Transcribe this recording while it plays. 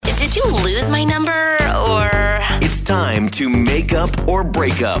Did you lose my number or... It's time to make up or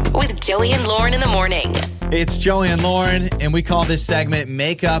break up with Joey and Lauren in the morning. It's Joey and Lauren, and we call this segment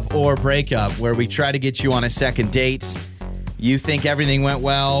Make Up or Break Up, where we try to get you on a second date. You think everything went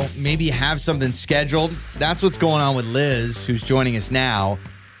well, maybe you have something scheduled. That's what's going on with Liz, who's joining us now.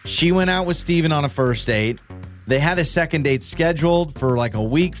 She went out with Steven on a first date. They had a second date scheduled for like a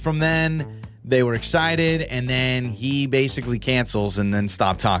week from then. They were excited, and then he basically cancels and then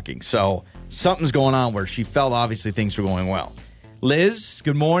stopped talking. So something's going on where she felt obviously things were going well. Liz,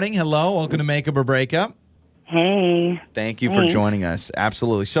 good morning. Hello. Welcome to Make Up or Break Up. Hey. Thank you for joining us.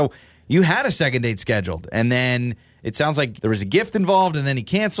 Absolutely. So you had a second date scheduled, and then it sounds like there was a gift involved, and then he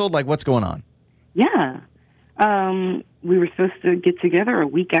canceled. Like, what's going on? Yeah. We were supposed to get together a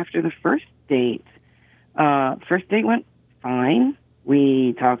week after the first date. First date went fine.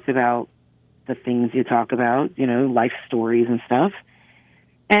 We talked about the things you talk about, life stories and stuff.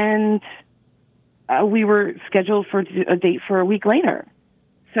 And we were scheduled for a date for a week later.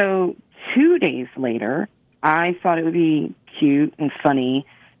 So 2 days later, I thought it would be cute and funny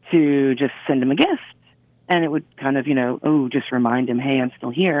to just send him a gift. And it would kind of, just remind him, hey, I'm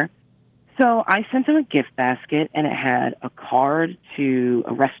still here. So I sent him a gift basket, and it had a card to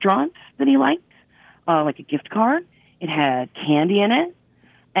a restaurant that he liked, like a gift card. It had candy in it.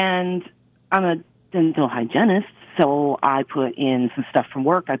 And I'm a dental hygienist, so I put in some stuff from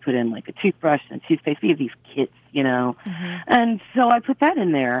work. I put in like a toothbrush and a toothpaste. We have these kits, Mm-hmm. And so I put that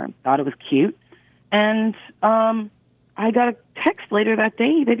in there. Thought it was cute. And I got a text later that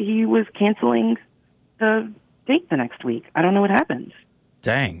day that he was canceling the date the next week. I don't know what happened.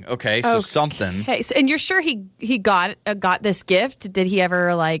 Dang. Okay, so something. Okay, and you're sure he got this gift? Did he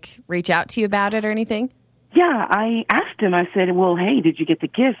ever reach out to you about it or anything? Yeah, I asked him. I said, "Well, hey, did you get the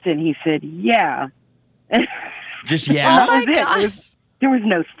gift?" And he said, "Yeah." Just yeah. Oh my gosh. There was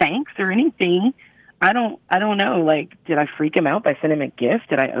no thanks or anything. I don't know. Did I freak him out by sending him a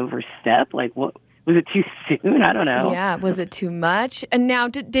gift? Did I overstep? What was it too soon? I don't know. Yeah, was it too much? And now,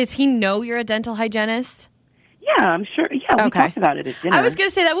 does he know you're a dental hygienist? Yeah, I'm sure. Yeah, we talked about it at dinner. I was going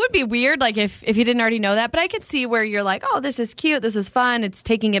to say that would be weird, if you didn't already know that. But I could see where you're like, oh, this is cute. This is fun. It's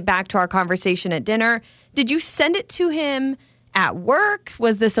taking it back to our conversation at dinner. Did you send it to him at work?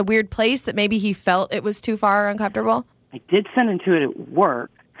 Was this a weird place that maybe he felt it was too far or uncomfortable? I did send him to it at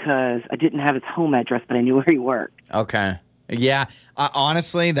work because I didn't have his home address, but I knew where he worked. Okay. Yeah.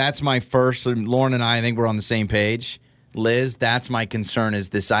 Honestly, that's my first. Lauren and I think we're on the same page. Liz, that's my concern, is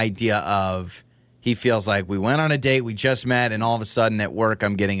this idea of he feels like we went on a date, we just met, and all of a sudden at work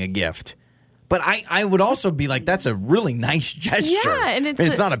I'm getting a gift. But I would also be like, that's a really nice gesture. Yeah, and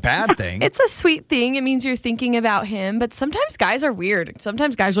it's not a bad thing. It's a sweet thing. It means you're thinking about him. But sometimes guys are weird.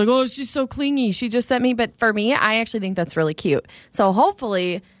 Sometimes guys are like, oh, she's so clingy. She just sent me. But for me, I actually think that's really cute. So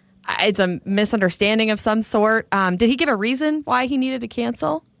hopefully it's a misunderstanding of some sort. Did he give a reason why he needed to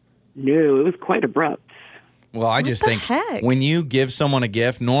cancel? No, it was quite abrupt. Well, I just think when you give someone a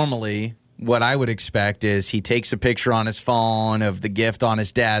gift, normally what I would expect is he takes a picture on his phone of the gift on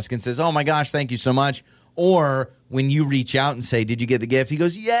his desk and says, oh my gosh, thank you so much. Or when you reach out and say, did you get the gift? He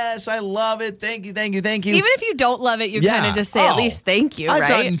goes, yes, I love it. Thank you, thank you, thank you. Even if you don't love it, you kind of just say at least thank you, I've right?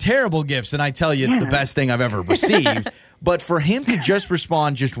 gotten terrible gifts, and I tell you it's the best thing I've ever received. But for him to just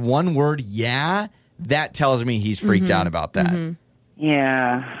respond just one word, yeah, that tells me he's freaked out about that. Mm-hmm.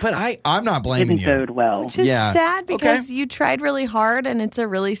 Yeah. But I'm not blaming Didn't bode well. Which is sad because you tried really hard and it's a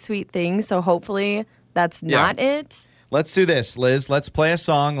really sweet thing. So hopefully that's not it. Let's do this, Liz. Let's play a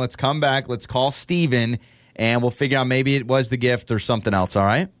song. Let's come back. Let's call Steven, and we'll figure out maybe it was the gift or something else, all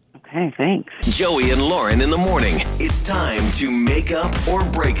right? Okay, thanks. Joey and Lauren in the morning. It's time to make up or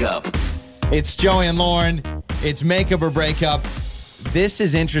break up. It's Joey and Lauren. It's Make Up or Break Up. This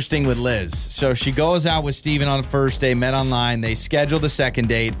is interesting with Liz. So she goes out with Steven on the first day, met online. They scheduled a second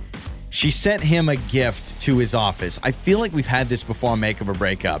date. She sent him a gift to his office. I feel like we've had this before on Make Up or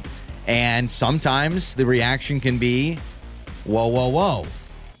Break Up. And sometimes the reaction can be, whoa, whoa, whoa.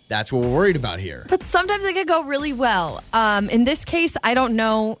 That's what we're worried about here. But sometimes it could go really well. In this case, I don't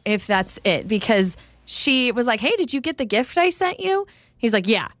know if that's it because she was like, hey, did you get the gift I sent you? He's like,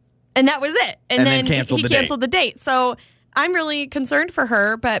 yeah. And that was it. And then he canceled the date. So I'm really concerned for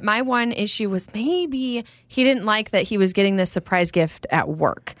her, but my one issue was maybe he didn't like that he was getting this surprise gift at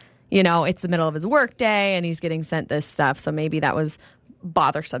work. It's the middle of his work day and he's getting sent this stuff. So maybe that was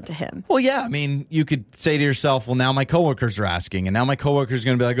bothersome to him. Well, yeah. I mean, you could say to yourself, well, now my coworkers are asking, and now my coworkers are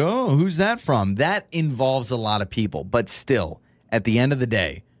going to be like, oh, who's that from? That involves a lot of people. But still, at the end of the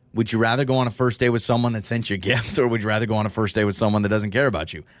day, would you rather go on a first date with someone that sent you a gift, or would you rather go on a first date with someone that doesn't care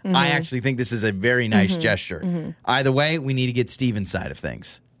about you? I actually think this is a very nice gesture. Either way, we need to get Steven's side of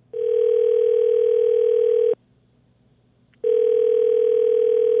things.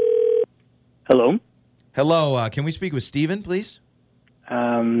 Hello? Hello, can we speak with Steven, please?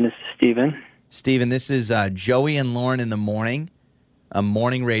 This is Steven. Steven, this is Joey and Lauren in the morning, a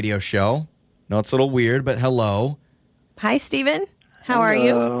morning radio show. No, it's a little weird, but hello. Hi, Steven. How are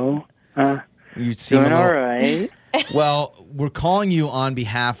you? You seem Doing a little... all right. Well, we're calling you on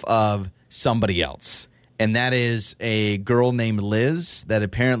behalf of somebody else, and that is a girl named Liz that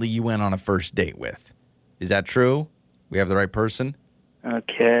apparently you went on a first date with. Is that true? We have the right person?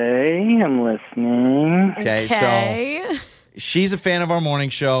 Okay, I'm listening. Okay, so she's a fan of our morning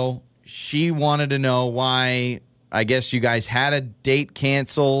show. She wanted to know why, I guess you guys had a date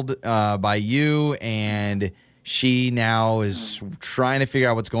canceled by you, and she now is trying to figure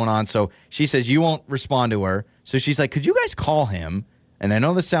out what's going on. So she says you won't respond to her. So she's like, could you guys call him? And I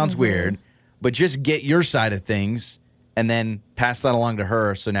know this sounds weird, but just get your side of things and then pass that along to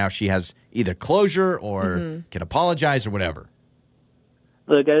her. So now she has either closure or can apologize or whatever.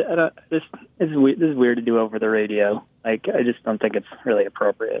 Look, this is weird to do over the radio. Like, I just don't think it's really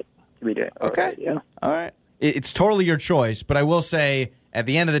appropriate to be doing over the radio. All right. It's totally your choice, but I will say at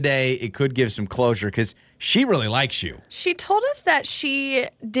the end of the day, it could give some closure because she really likes you. She told us that she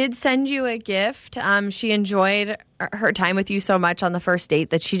did send you a gift. She enjoyed her time with you so much on the first date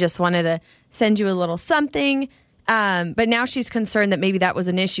that she just wanted to send you a little something. But now she's concerned that maybe that was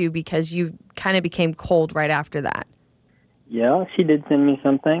an issue because you kind of became cold right after that. Yeah, she did send me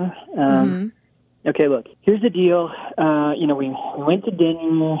something. Okay, look, here's the deal. We went to dinner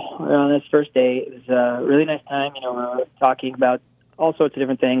on this first date. It was a really nice time. We were talking about all sorts of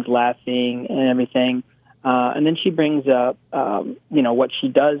different things, laughing and everything. And then she brings up, what she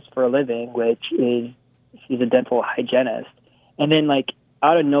does for a living, which is she's a dental hygienist. And then,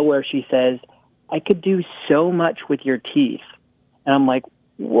 out of nowhere, she says, I could do so much with your teeth. And I'm like,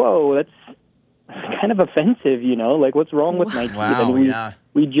 whoa, that's kind of offensive, what's wrong with my teeth? Wow,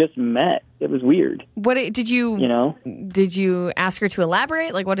 we just met. It was weird. What did you, did you ask her to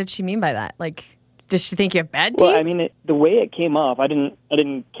elaborate? What did she mean by that? Does she think you have bad teeth? Well, I mean, the way it came off, I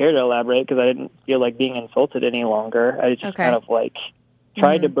didn't care to elaborate because I didn't feel like being insulted any longer. I just kind of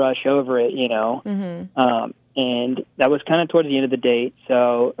tried to brush over it, and that was kind of towards the end of the date.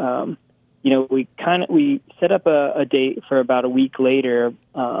 So, we set up a date for about a week later,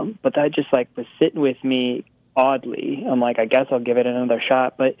 but that just was sitting with me oddly. I'm like, I guess I'll give it another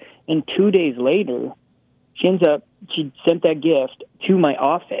shot. But then 2 days later, she sent that gift to my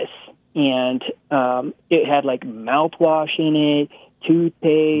office. And it had mouthwash in it,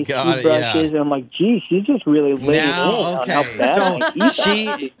 toothpaste, toothbrushes, and I'm like, geez, she's just really laying in on how bad my teeth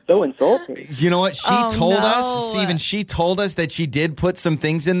are. It's so insulting. You know what? She told us, Steven, she told us that she did put some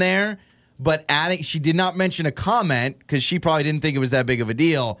things in there, but she did not mention a comment because she probably didn't think it was that big of a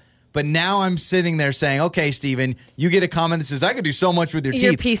deal. But now I'm sitting there saying, okay, Steven, you get a comment that says, I could do so much with your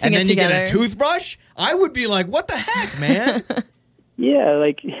You're teeth. piecing and then it you together. get a toothbrush? I would be like, what the heck, man? Yeah,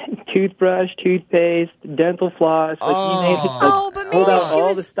 toothbrush, toothpaste, dental floss. You made it, but maybe out she all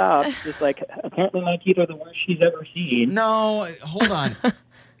was... the stuff. Just apparently my teeth are the worst she's ever seen. No, hold on.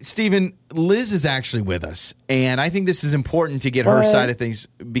 Steven, Liz is actually with us, and I think this is important to get her side of things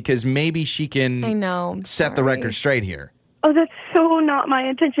because maybe she can set the record straight here. Oh, that's so not my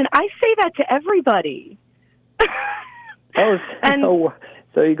intention. I say that to everybody.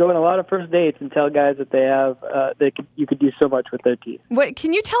 So you go on a lot of first dates and tell guys that they have you could do so much with their teeth. What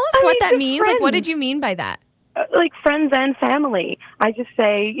can you tell us what that means? Friends. What did you mean by that? Friends and family. I just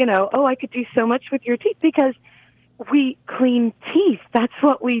say, I could do so much with your teeth because we clean teeth. That's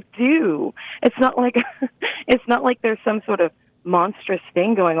what we do. It's not like there's some sort of monstrous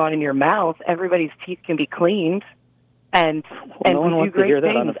thing going on in your mouth. Everybody's teeth can be cleaned. And no one we do wants to hear great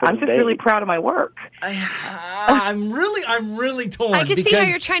that on things. the first I'm just date. really proud of my work. I'm really torn. I can see how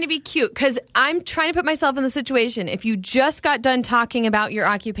you're trying to be cute because I'm trying to put myself in the situation. If you just got done talking about your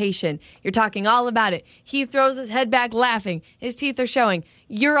occupation, you're talking all about it. He throws his head back laughing. His teeth are showing.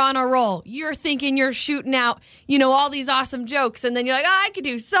 You're on a roll. You're thinking you're shooting out, all these awesome jokes. And then you're like, I could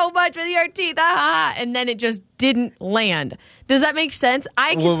do so much with your teeth. And then it just didn't land. Does that make sense?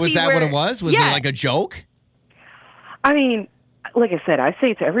 Was that what it was? Was it like a joke? I mean, like I said, I say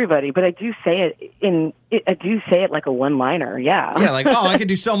it to everybody, but I do say it like a one-liner. Yeah. Yeah, I could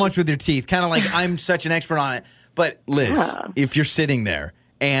do so much with your teeth. Kind of like I'm such an expert on it. But Liz, if you're sitting there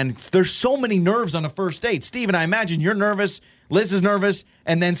and there's so many nerves on a first date, Steven, I imagine you're nervous, Liz is nervous,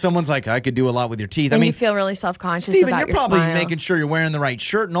 and then someone's like, I could do a lot with your teeth. And you feel really self-conscious Steven, about you're your probably smile. making sure you're wearing the right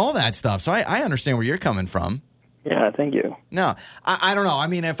shirt and all that stuff. So I understand where you're coming from. Yeah, thank you. No, I don't know. I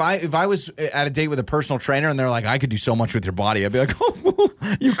mean, if I was at a date with a personal trainer and they're like, I could do so much with your body, I'd be like, oh,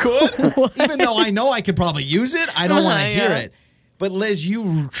 you could? Even though I know I could probably use it, I don't want to hear it. But Liz,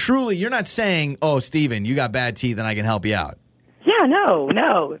 you're not saying, oh, Steven, you got bad teeth and I can help you out. Yeah,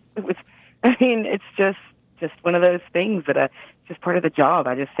 no. It's just one of those things that it's just part of the job.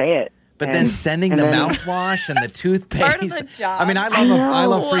 I just say it. But then sending the mouthwash and the toothpaste. Part of the job. I mean, I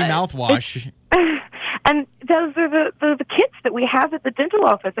love free mouthwash. And those are the kits that we have at the dental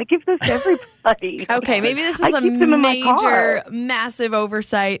office. I give those to everybody. Okay, maybe this is a major, massive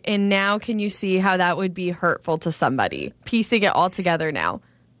oversight, and now can you see how that would be hurtful to somebody? Piecing it all together now.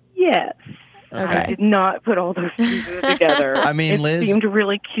 Yes. Okay. I did not put all those pieces together. I mean, Liz, it seemed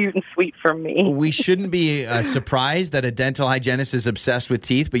really cute and sweet from me. We shouldn't be surprised that a dental hygienist is obsessed with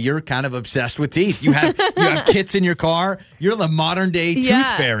teeth, but you're kind of obsessed with teeth. You have kits in your car. You're the modern day tooth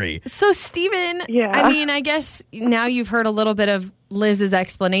fairy. So, Steven, I mean, I guess now you've heard a little bit of Liz's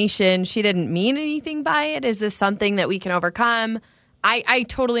explanation. She didn't mean anything by it. Is this something that we can overcome? I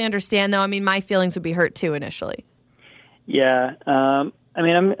totally understand, though. I mean, my feelings would be hurt too initially. Yeah. I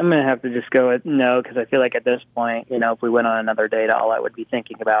mean, I'm going to have to just go with no, because I feel like at this point, if we went on another date, all I would be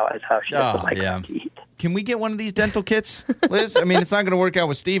thinking about is how she doesn't like her teeth. Can we get one of these dental kits, Liz? I mean, it's not going to work out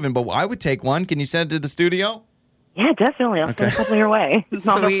with Steven, but I would take one. Can you send it to the studio? Yeah, definitely. I'll send a couple your way. It's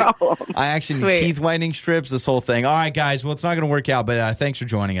not a problem. I actually need teeth whitening strips, this whole thing. All right, guys. Well, it's not going to work out, but thanks for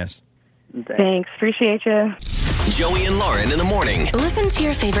joining us. Thanks. Appreciate you. Joey and Lauren in the morning. Listen to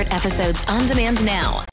your favorite episodes on demand now